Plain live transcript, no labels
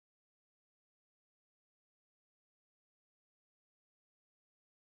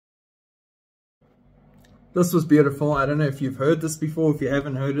This was beautiful. I don't know if you've heard this before. If you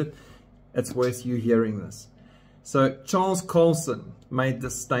haven't heard it, it's worth you hearing this. So Charles Colson made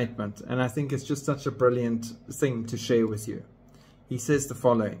this statement, and I think it's just such a brilliant thing to share with you. He says the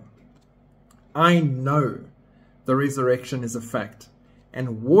following: I know the resurrection is a fact,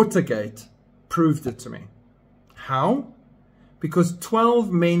 and Watergate proved it to me. How? Because 12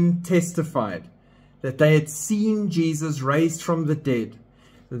 men testified that they had seen Jesus raised from the dead.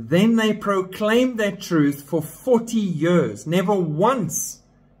 Then they proclaimed that truth for 40 years, never once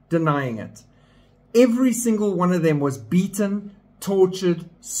denying it. Every single one of them was beaten, tortured,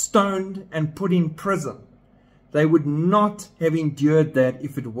 stoned, and put in prison. They would not have endured that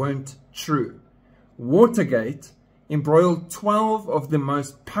if it weren't true. Watergate embroiled 12 of the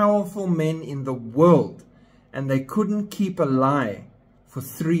most powerful men in the world, and they couldn't keep a lie for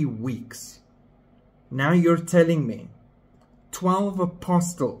 3 weeks. Now you're telling me 12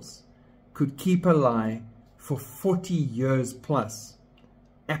 apostles could keep a lie for 40 years plus?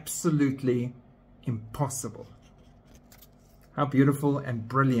 Absolutely impossible. How beautiful and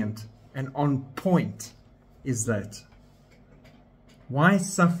brilliant and on point is that? Why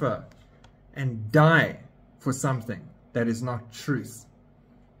suffer and die for something that is not truth?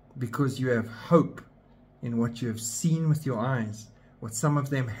 Because you have hope in what you have seen with your eyes, what some of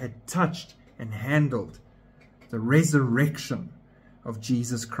them had touched and handled, the resurrection of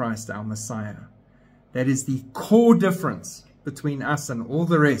Jesus Christ, our Messiah. That is the core difference between us and all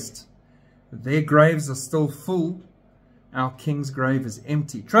the rest. Their graves are still full. Our King's grave is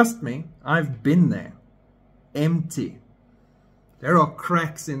empty. Trust me, I've been there. Empty. There are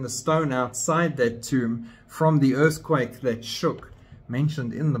cracks in the stone outside that tomb from the earthquake that shook,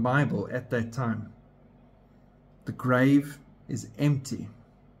 mentioned in the Bible at that time. The grave is empty.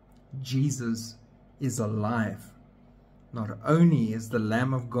 Jesus is alive. Not only is the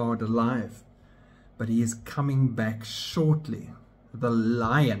Lamb of God alive, but he is coming back shortly, the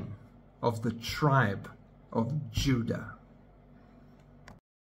Lion of the tribe of Judah.